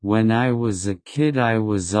When I was a kid I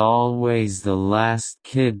was always the last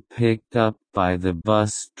kid picked up by the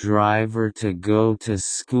bus driver to go to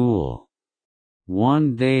school.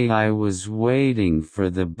 One day I was waiting for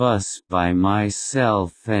the bus by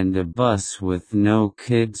myself and a bus with no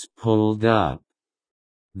kids pulled up.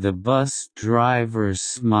 The bus driver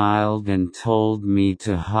smiled and told me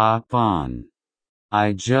to hop on.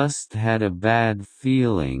 I just had a bad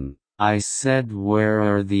feeling. I said, "Where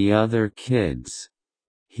are the other kids?"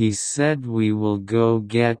 He said, "We will go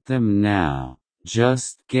get them now,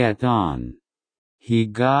 just get on." He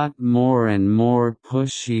got more and more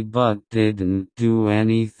pushy but didn't do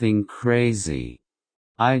anything crazy.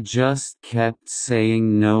 I just kept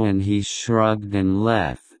saying no and he shrugged and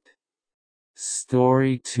left.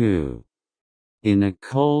 Story 2. In a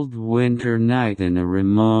cold winter night in a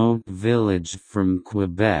remote village from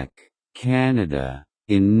Quebec, Canada,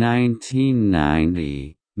 in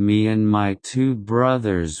 1990, me and my two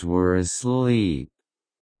brothers were asleep.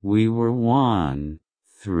 We were 1,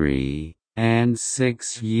 3, and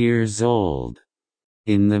 6 years old.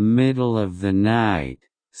 In the middle of the night,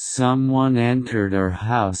 someone entered our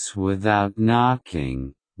house without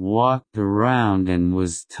knocking, walked around and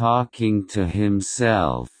was talking to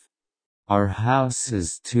himself. Our house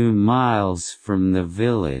is 2 miles from the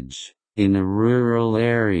village, in a rural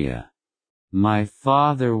area. My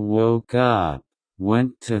father woke up,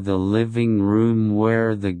 went to the living room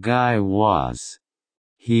where the guy was.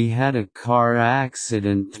 He had a car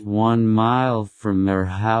accident 1 mile from our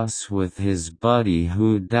house with his buddy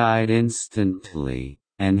who died instantly,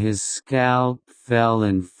 and his scalp fell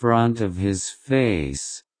in front of his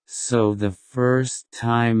face, so the first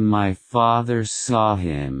time my father saw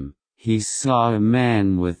him, he saw a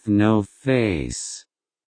man with no face.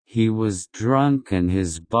 He was drunk and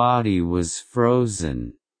his body was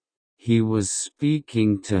frozen. He was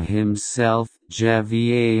speaking to himself, "Je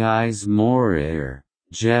vais mourir.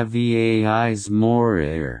 Je vais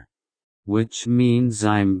mourir," which means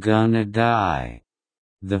 "I'm gonna die."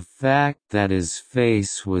 The fact that his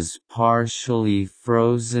face was partially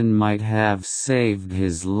frozen might have saved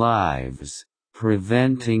his lives,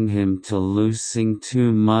 preventing him to losing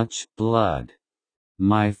too much blood.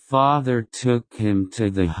 My father took him to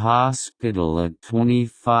the hospital at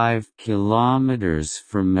 25 kilometers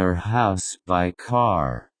from our house by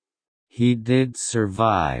car. He did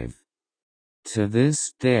survive. To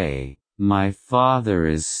this day, my father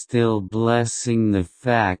is still blessing the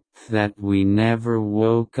fact that we never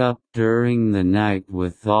woke up during the night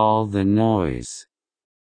with all the noise.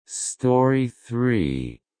 Story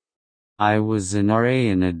 3. I was an RA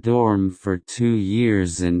in a dorm for 2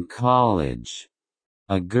 years in college.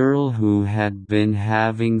 A girl who had been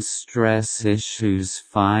having stress issues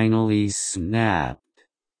finally snapped.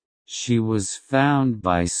 She was found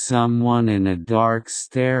by someone in a dark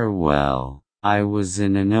stairwell. I was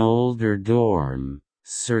in an older dorm,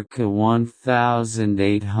 circa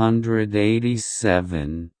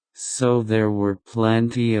 1887, so there were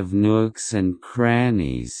plenty of nooks and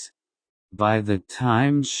crannies. By the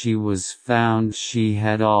time she was found she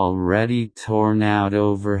had already torn out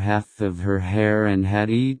over half of her hair and had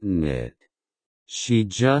eaten it. She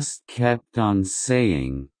just kept on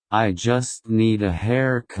saying, "I just need a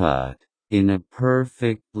haircut," in a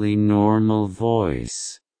perfectly normal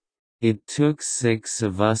voice. It took 6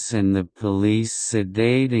 of us and the police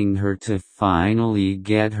sedating her to finally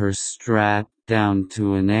get her strapped down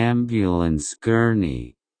to an ambulance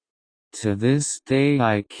gurney. To this day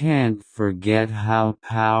I can't forget how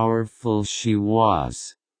powerful she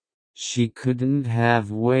was. She couldn't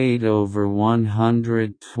have weighed over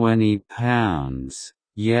 120 pounds.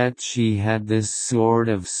 Yet she had this sort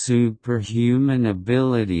of superhuman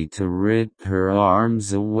ability to rip her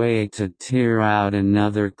arms away to tear out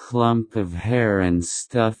another clump of hair and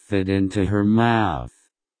stuff it into her mouth.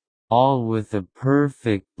 All with a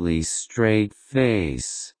perfectly straight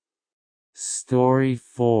face. Story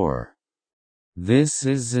 4. This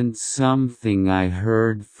isn't something I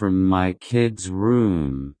heard from my kid's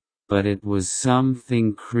room, but it was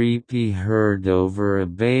something creepy heard over a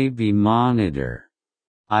baby monitor.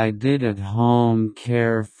 I did at-home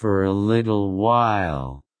care for a little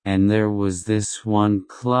while, and there was this one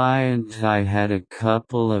client I had a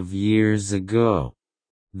couple of years ago.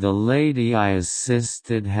 The lady I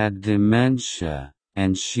assisted had dementia,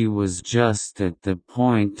 and she was just at the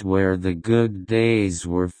point where the good days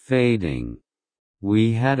were fading.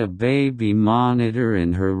 We had a baby monitor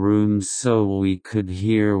in her room so we could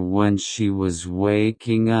hear when she was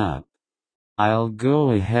waking up. I'll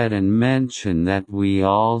go ahead and mention that we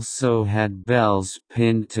also had bells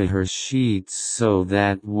pinned to her sheets so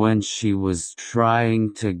that when she was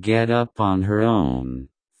trying to get up on her own,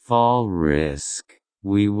 fall risk,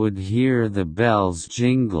 we would hear the bells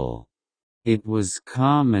jingle. It was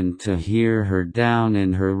common to hear her down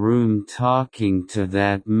in her room talking to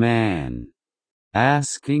that man,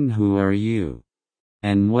 asking who are you?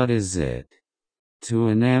 And what is it? To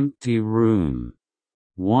an empty room.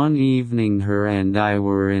 One evening her and I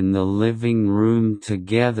were in the living room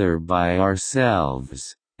together by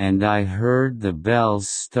ourselves, and I heard the bells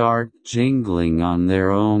start jingling on their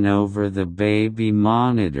own over the baby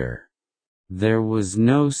monitor. There was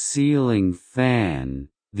no ceiling fan,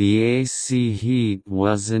 the AC heat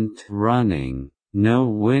wasn't running, no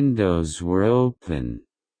windows were open.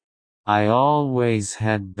 I always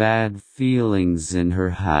had bad feelings in her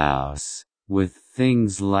house, with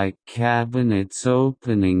things like cabinets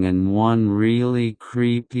opening and one really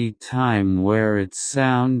creepy time where it's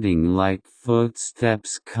sounding like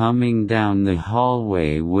footsteps coming down the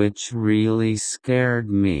hallway, which really scared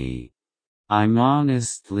me. I'm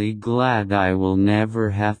honestly glad I will never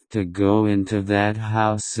have to go into that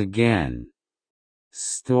house again.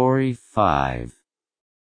 Story 5.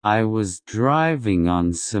 I was driving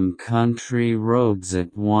on some country roads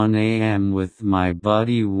at 1 a.m. with my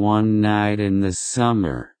buddy one night in the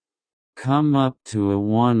summer. Come up to a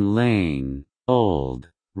one-lane, old,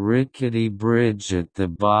 rickety bridge at the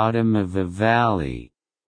bottom of a valley.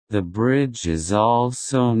 The bridge is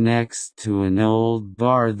also next to an old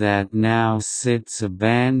bar that now sits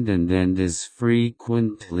abandoned and is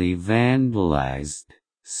frequently vandalized,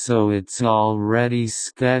 so it's already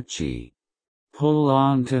sketchy. Pull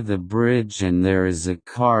onto the bridge and there is a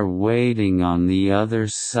car waiting on the other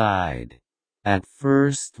side. At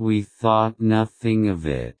first we thought nothing of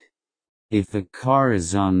it. If a car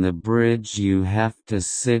is on the bridge you have to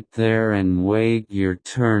sit there and wait your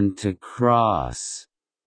turn to cross.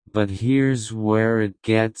 But here's where it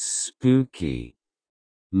gets spooky.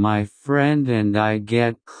 My friend and I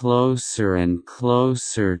get closer and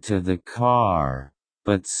closer to the car,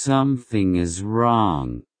 but something is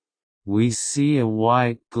wrong. We see a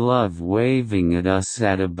white glove waving at us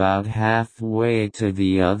at about halfway to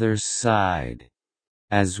the other side.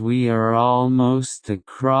 As we are almost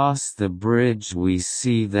across the bridge we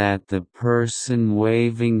see that the person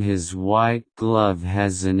waving his white glove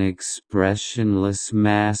has an expressionless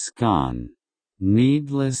mask on.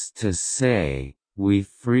 Needless to say, we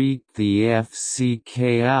freak the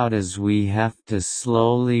FCK out as we have to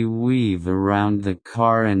slowly weave around the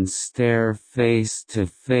car and stare face to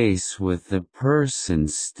face with the person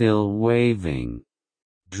still waving.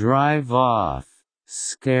 Drive off,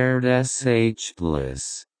 scared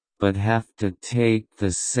shitless, but have to take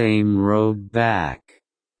the same road back.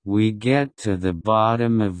 We get to the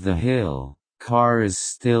bottom of the hill, car is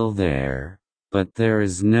still there, but there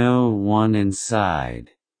is no one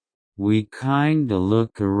inside. We kinda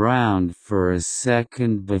look around for a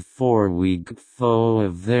second before we go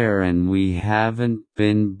of there and we haven't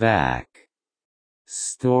been back.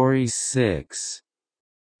 Story 6.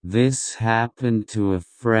 This happened to a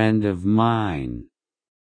friend of mine.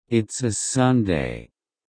 It's a Sunday.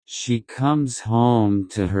 She comes home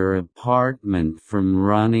to her apartment from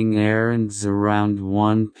running errands around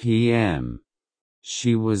 1 p.m.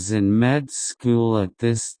 She was in med school at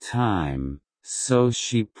this time, so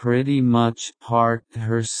she pretty much parked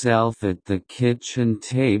herself at the kitchen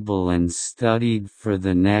table and studied for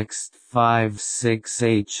the next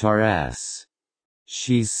 5-6 HRS.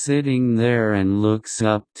 She's sitting there and looks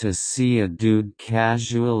up to see a dude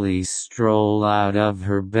casually stroll out of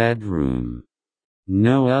her bedroom.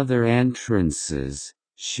 No other entrances,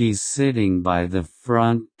 she's sitting by the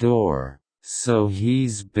front door, so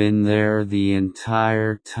he's been there the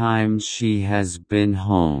entire time she has been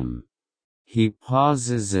home. He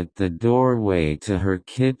pauses at the doorway to her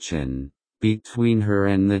kitchen, between her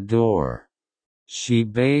and the door. She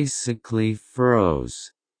basically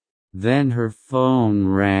froze. Then her phone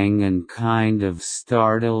rang and kind of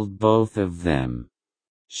startled both of them.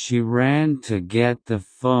 She ran to get the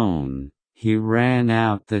phone, he ran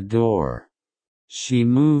out the door. She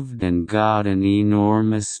moved and got an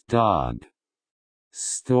enormous dog.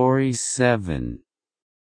 Story 7.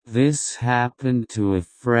 This happened to a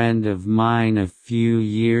friend of mine a few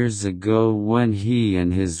years ago when he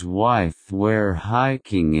and his wife were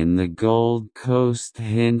hiking in the Gold Coast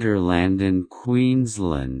hinterland in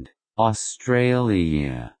Queensland,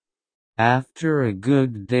 Australia. After a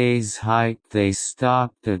good day's hike they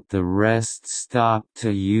stopped at the rest stop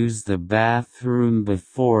to use the bathroom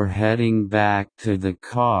before heading back to the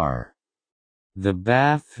car. The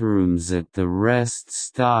bathrooms at the rest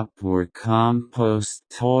stop were compost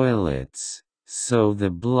toilets, so the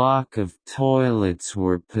block of toilets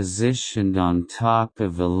were positioned on top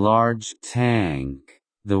of a large tank,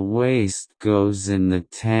 The waste goes in the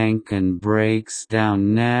tank and breaks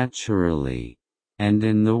down naturally, and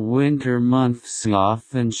in the winter months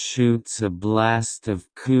often shoots a blast of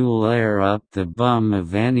cool air up the bum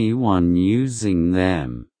of anyone using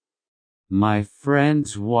them. My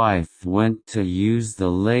friend's wife went to use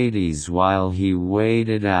the ladies while he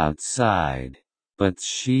waited outside, but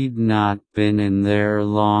she'd not been in there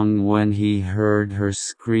long when he heard her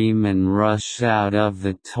scream and rush out of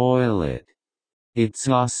the toilet. It's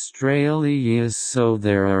Australia, so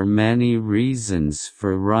there are many reasons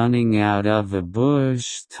for running out of a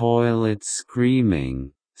bush toilet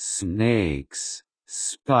screaming: snakes,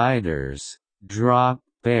 spiders, drop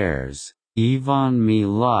bears, even me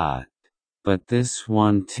lot. But this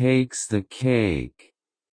one takes the cake.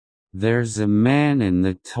 There's a man in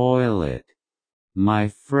the toilet. My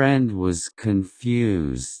friend was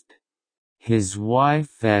confused. His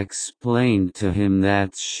wife explained to him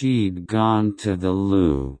that she'd gone to the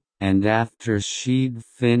loo, and after she'd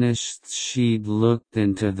finished she'd looked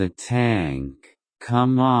into the tank.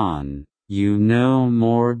 Come on,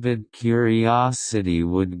 morbid curiosity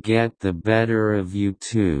would get the better of you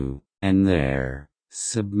too, and there,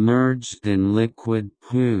 submerged in liquid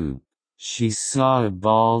poop, she saw a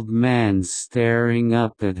bald man staring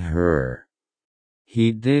up at her.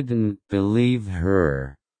 He didn't believe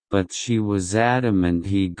her, but she was adamant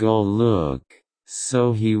he go look,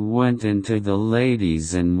 so he went into the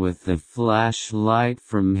ladies and with the flashlight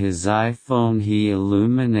from his iPhone he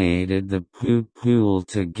illuminated the poop pool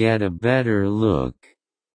to get a better look.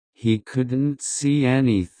 He couldn't see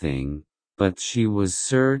anything, but she was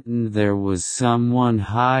certain there was someone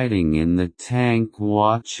hiding in the tank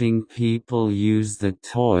watching people use the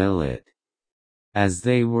toilet. As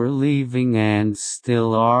they were leaving and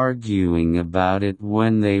still arguing about it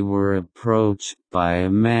when they were approached by a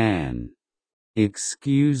man.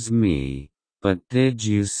 "Excuse me, but did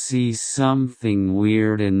you see something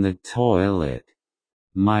weird in the toilet?"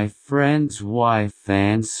 My friend's wife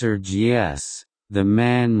answered yes. The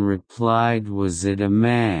man replied, "Was it a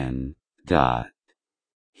man?"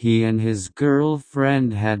 He and his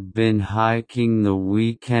girlfriend had been hiking the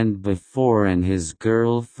weekend before and his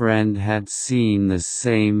girlfriend had seen the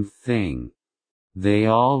same thing. They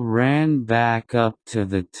all ran back up to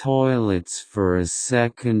the toilets for a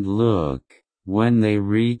second look. When they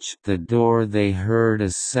reached the door they heard a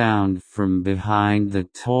sound from behind the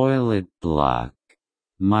toilet block.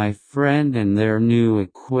 My friend and their new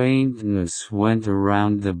acquaintance went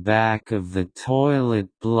around the back of the toilet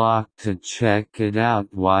block to check it out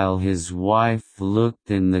while his wife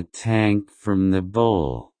looked in the tank from the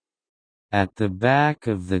bowl. At the back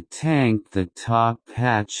of the tank the top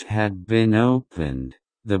hatch had been opened.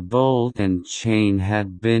 The bolt and chain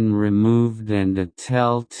had been removed and a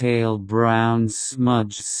telltale brown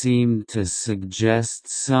smudge seemed to suggest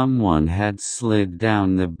someone had slid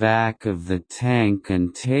down the back of the tank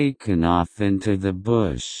and taken off into the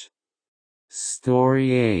bush.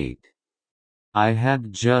 Story 8. I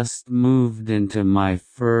had just moved into my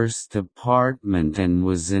first apartment and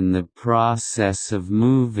was in the process of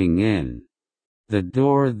moving in. The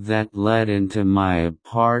door that led into my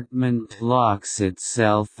apartment locks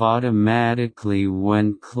itself automatically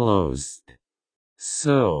when closed.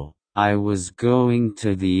 So, I was going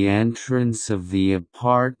to the entrance of the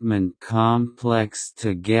apartment complex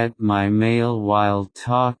to get my mail while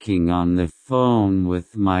talking on the phone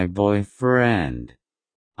with my boyfriend.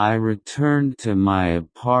 I returned to my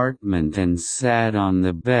apartment and sat on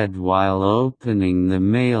the bed while opening the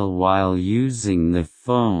mail while using the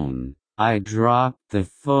phone. I dropped the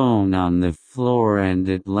phone on the floor and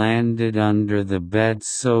it landed under the bed,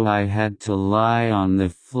 so I had to lie on the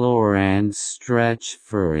floor and stretch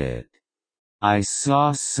for it. I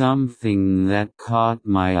saw something that caught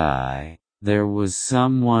my eye. There was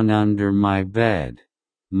someone under my bed.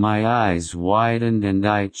 My eyes widened and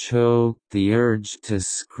I choked the urge to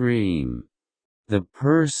scream. The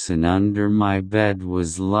person under my bed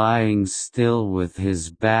was lying still with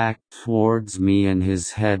his back towards me and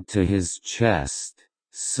his head to his chest,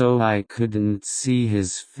 so I couldn't see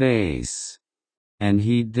his face. And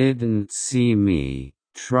he didn't see me,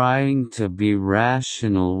 trying to be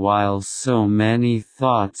rational while so many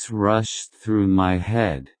thoughts rushed through my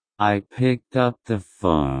head. I picked up the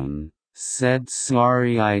phone, said,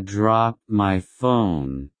 "Sorry I dropped my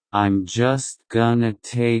phone. I'm just gonna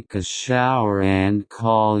take a shower and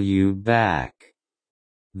call you back."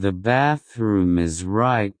 The bathroom is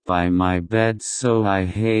right by my bed, so I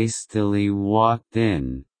hastily walked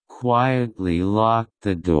in, quietly locked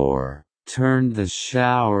the door, turned the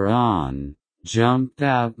shower on, jumped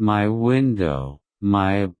out my window.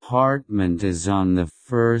 My apartment is on the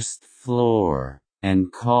first floor.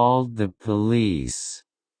 and called the police.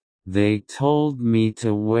 They told me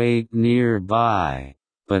to wait nearby,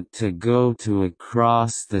 but to go to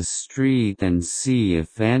across the street and see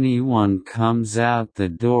if anyone comes out the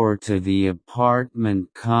door to the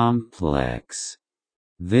apartment complex.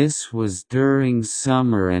 This was during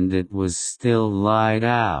summer and it was still light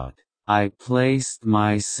out. I placed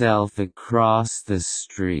myself across the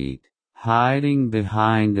street, hiding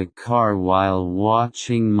behind a car while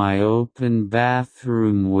watching my open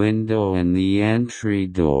bathroom window and the entry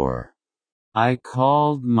door. I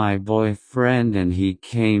called my boyfriend and he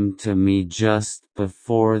came to me just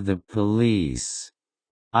before the police.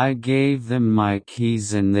 I gave them my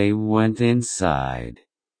keys and they went inside.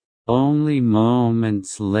 Only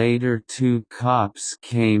moments later 2 cops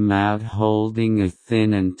came out holding a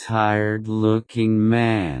thin and tired-looking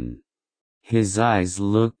man. His eyes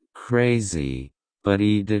looked crazy, but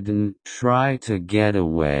he didn't try to get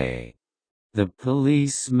away. The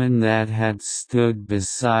policeman that had stood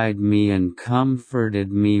beside me and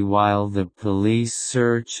comforted me while the police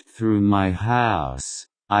searched through my house,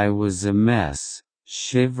 I was a mess,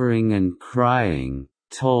 shivering and crying,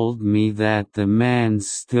 told me that the man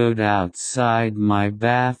stood outside my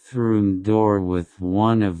bathroom door with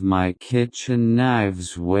one of my kitchen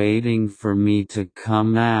knives waiting for me to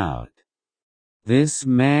come out. This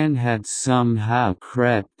man had somehow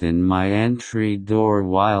crept in my entry door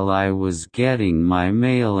while I was getting my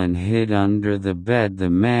mail and hid under the bed. The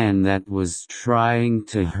man that was trying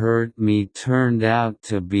to hurt me turned out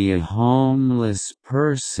to be a homeless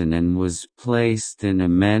person and was placed in a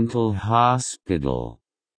mental hospital.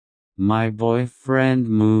 My boyfriend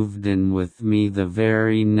moved in with me the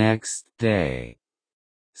very next day.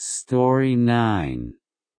 Story 9.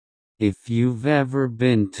 If you've ever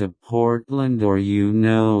been to Portland or you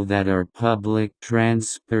know that our public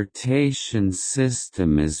transportation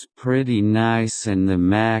system is pretty nice and the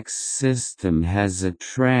MAX system has a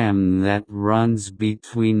tram that runs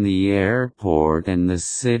between the airport and the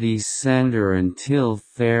city center until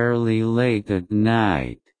fairly late at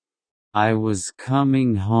night. I was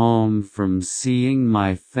coming home from seeing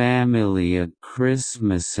my family at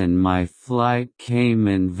Christmas and my flight came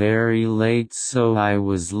in very late, so I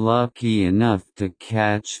was lucky enough to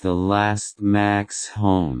catch the last MAX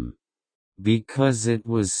home. Because it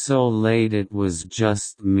was so late it was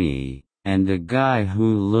just me, and a guy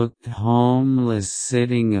who looked homeless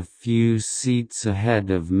sitting a few seats ahead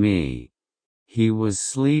of me. He was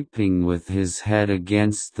sleeping with his head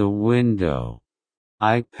against the window.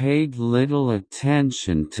 I paid little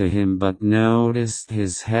attention to him but noticed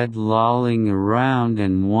his head lolling around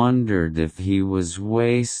and wondered if he was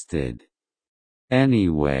wasted.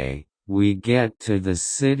 Anyway, we get to the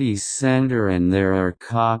city center and there are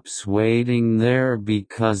cops waiting there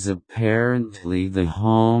because apparently the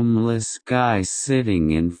homeless guy sitting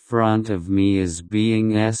in front of me is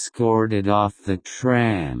being escorted off the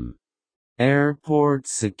tram. Airport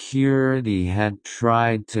security had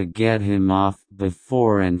tried to get him off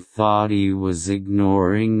before and thought he was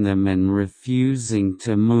ignoring them and refusing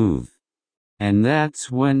to move. And that's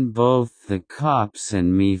when both the cops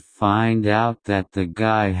and me find out that the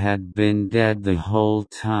guy had been dead the whole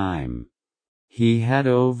time. He had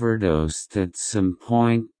overdosed at some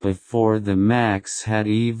point before the MAX had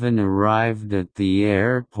even arrived at the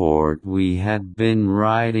airport. We had been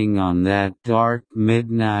riding on that dark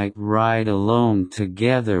midnight ride alone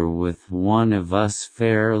together with one of us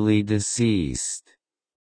fairly deceased.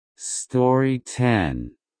 Story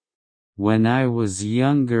 10. When I was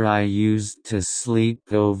younger I used to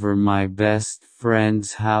sleep over my best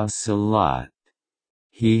friend's house a lot.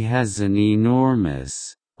 He has an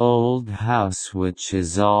enormous, old house which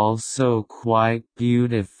is also quite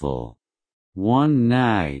beautiful. One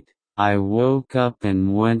night, I woke up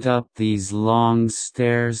and went up these long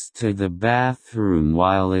stairs to the bathroom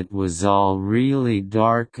while it was all really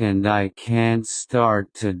dark and I can't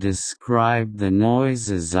start to describe the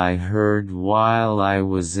noises I heard while I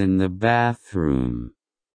was in the bathroom.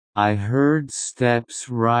 I heard steps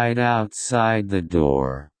right outside the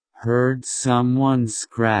door. Heard someone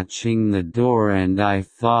scratching the door and I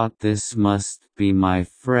thought this must be my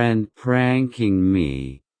friend pranking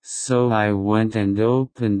me, so I went and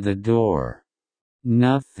opened the door.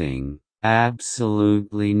 Nothing,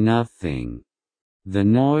 absolutely nothing. The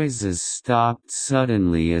noises stopped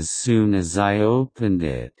suddenly as soon as I opened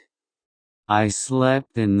it. I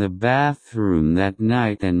slept in the bathroom that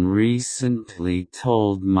night and recently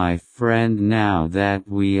told my friend now that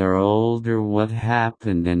we are older what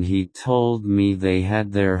happened and he told me they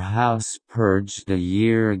had their house purged a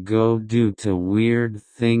year ago due to weird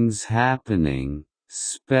things happening,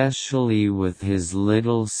 especially with his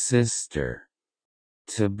little sister.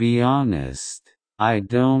 To be honest, I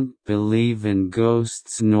don't believe in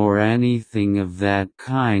ghosts nor anything of that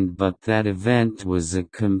kind, but that event was a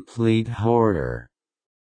complete horror.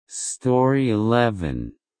 Story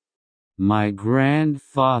 11. My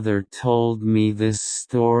grandfather told me this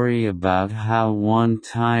story about how one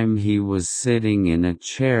time he was sitting in a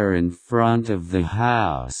chair in front of the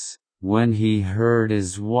house, when he heard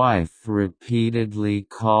his wife repeatedly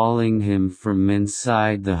calling him from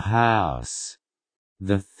inside the house.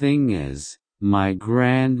 The thing is, my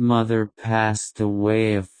grandmother passed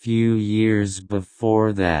away a few years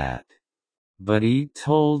before that. But he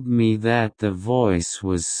told me that the voice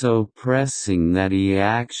was so pressing that he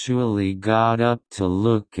actually got up to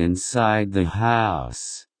look inside the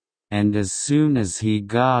house. And as soon as he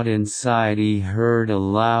got inside, he heard a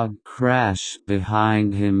loud crash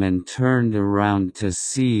behind him and turned around to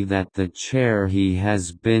see that the chair he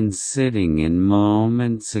has been sitting in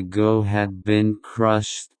moments ago had been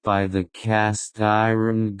crushed by the cast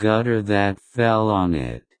iron gutter that fell on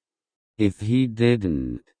it. If he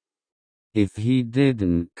didn't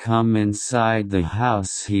come inside the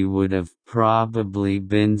house, he would have probably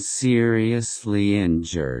been seriously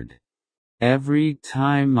injured. Every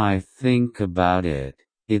time I think about it,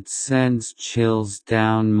 it sends chills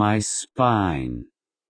down my spine.